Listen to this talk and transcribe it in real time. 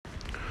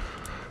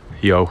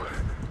Yo,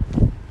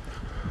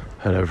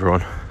 hello everyone,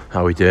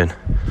 how are we doing?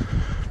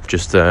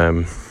 Just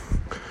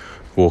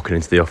walking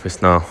into the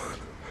office now,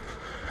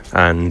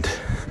 and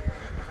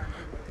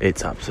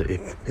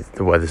the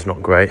weather's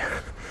not great.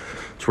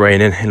 It's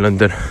raining in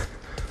London.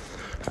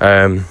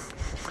 Nearly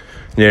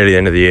the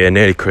end of the year,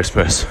 nearly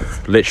Christmas,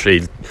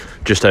 literally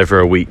just over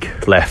a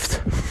week left.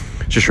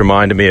 Just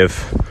reminded me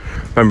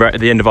remember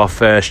at the end of our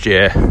first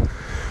year,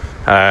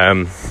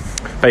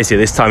 basically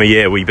this time of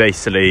year we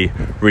basically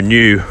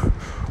renew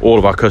all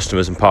of our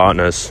customers and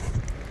partners,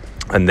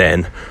 and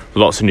then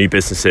lots of new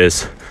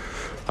businesses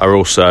are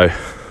also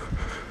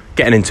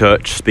getting in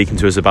touch, speaking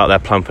to us about their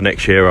plan for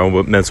next year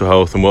on mental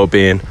health and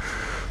well-being.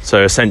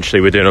 So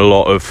essentially we're doing a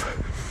lot of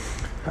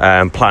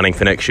planning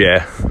for next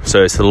year,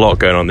 so it's a lot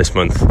going on this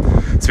month.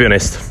 To be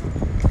honest,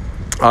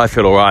 I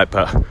feel alright,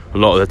 but a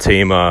lot of the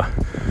team are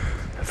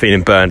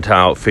feeling burnt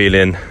out,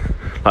 feeling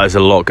like there's a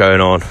lot going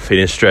on,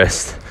 feeling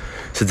stressed.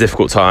 It's a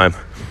difficult time,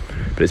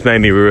 but it's made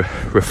me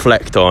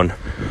reflect on,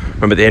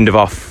 remember at the end of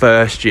our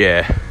first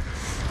year,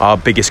 our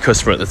biggest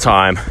customer at the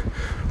time,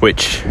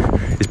 which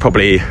is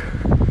probably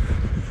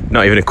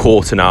not even a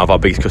quarter now of our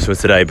biggest customer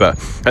today, but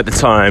at the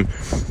time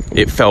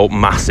it felt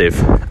massive,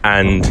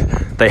 and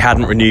they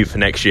hadn't renewed for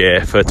next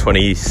year, for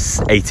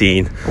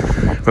 2018. I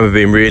remember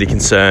being really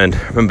concerned.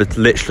 I remember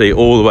literally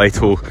all the way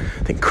till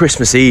I think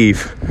Christmas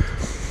Eve,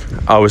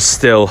 I was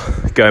still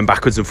going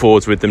backwards and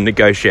forwards with them,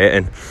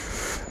 negotiating,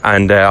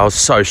 and I was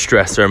so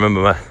stressed. I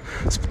remember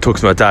talking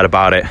to my dad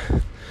about it,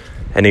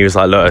 and he was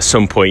like, look, at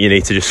some point you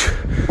need to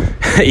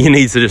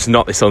just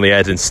knock this on the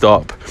head and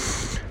stop.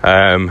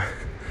 And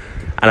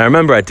I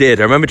remember I did.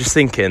 I remember just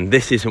thinking,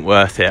 this isn't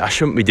worth it. I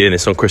shouldn't be doing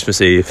this on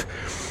Christmas Eve.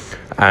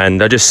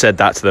 And I just said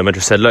that to them. I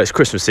just said, look, it's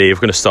Christmas Eve.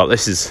 We're going to stop.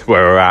 This is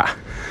where we're at.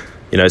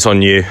 You know, it's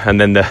on you. And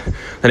then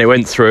it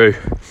went through,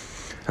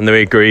 and then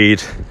we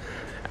agreed.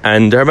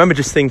 And I remember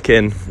just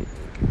thinking,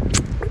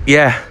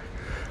 yeah,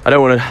 I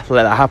don't want to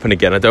let that happen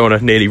again. I don't want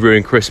to nearly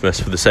ruin Christmas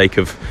for the sake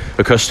of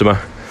a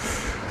customer.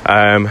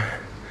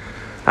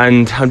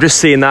 And I'm just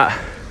seeing that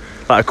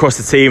like across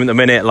the team at the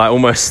minute, like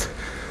almost,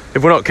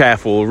 if we're not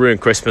careful, we'll ruin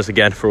Christmas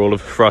again for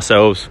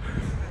ourselves.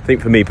 I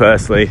think for me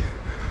personally,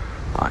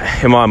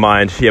 in my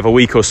mind, you have a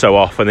week or so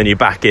off, and then you're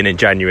back in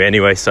January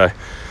anyway. So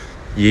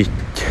you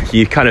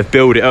kind of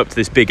build it up to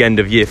this big end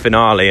of year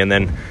finale, and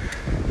then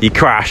you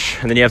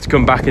crash, and then you have to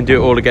come back and do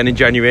it all again in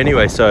January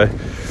anyway. So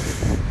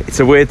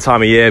it's a weird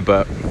time of year,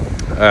 but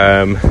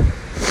and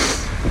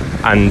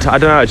I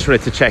don't know, I just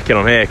wanted to check in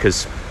on here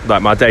because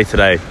like my day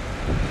today,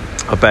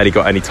 I've barely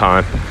got any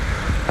time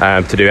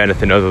to do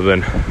anything other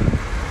than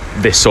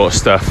this sort of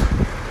stuff,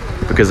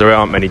 because there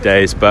aren't many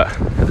days. But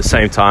at the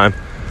same time,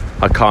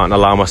 I can't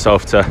allow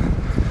myself to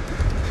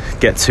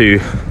get too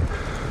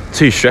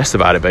stressed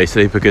about it,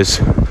 basically,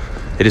 because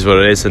it is what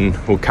it is, and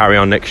we'll carry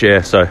on next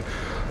year. So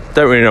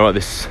don't really know what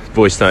this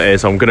voice note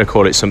is. I'm going to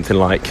call it something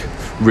like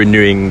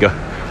renewing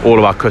all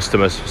of our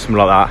customers, something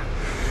like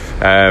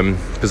that,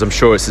 because I'm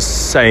sure it's the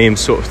same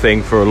sort of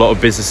thing for a lot of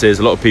businesses,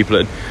 a lot of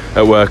people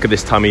at work at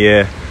this time of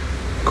year.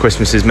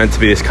 Christmas is meant to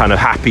be this kind of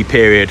happy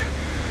period,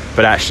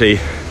 but actually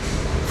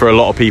for a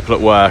lot of people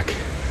at work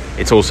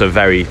it's also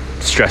very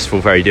stressful,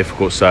 very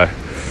difficult. So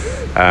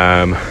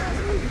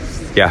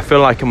yeah, I feel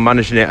like I'm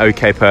managing it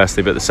okay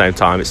personally, but at the same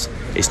time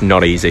it's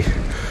not easy.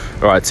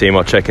 All right team,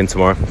 I'll check in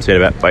tomorrow. See you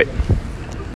in a bit. Bye.